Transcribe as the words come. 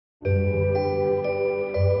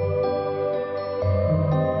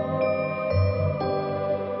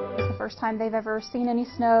first time they've ever seen any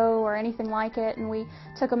snow or anything like it, and we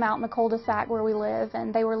took them out in the cul-de-sac where we live,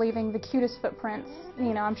 and they were leaving the cutest footprints.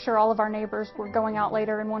 You know, I'm sure all of our neighbors were going out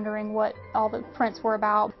later and wondering what all the prints were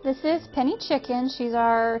about. This is Penny Chicken. She's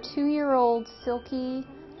our 2-year-old silky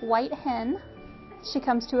white hen. She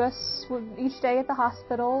comes to us each day at the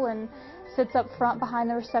hospital and sits up front behind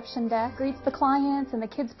the reception desk, greets the clients, and the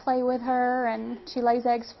kids play with her, and she lays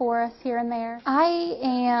eggs for us here and there. I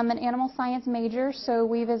am an animal science major, so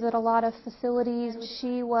we visit a lot of facilities.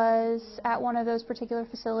 She was at one of those particular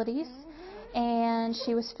facilities, and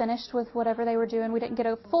she was finished with whatever they were doing. We didn't get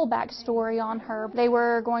a full backstory on her. They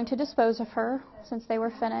were going to dispose of her since they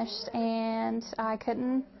were finished, and I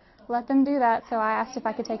couldn't let them do that, so I asked if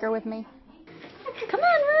I could take her with me. Come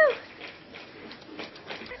on, Roo!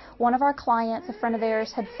 One of our clients, a friend of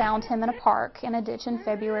theirs, had found him in a park in a ditch in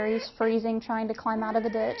February. He was freezing, trying to climb out of the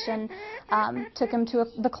ditch, and took him to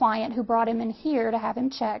the client who brought him in here to have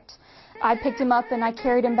him checked. I picked him up and I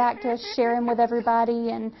carried him back to share him with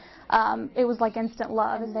everybody, and it was like instant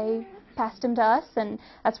love. And they passed him to us, and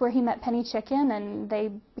that's where he met Penny Chicken, and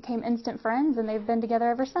they became instant friends, and they've been together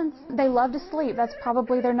ever since. They love to sleep. That's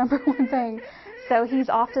probably their number one thing. So he's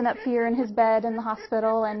often up here in his bed in the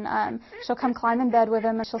hospital, and she'll come climb in bed with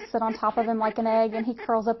him, and she'll sit on top of him like an egg, and he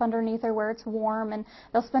curls up underneath her where it's warm, and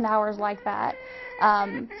they'll spend hours like that.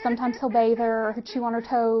 Sometimes he'll bathe her or chew on her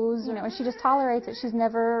toes, you know, and she just tolerates it. She's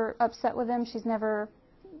never upset with him. She's never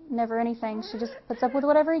anything. She just puts up with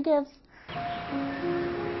whatever he gives.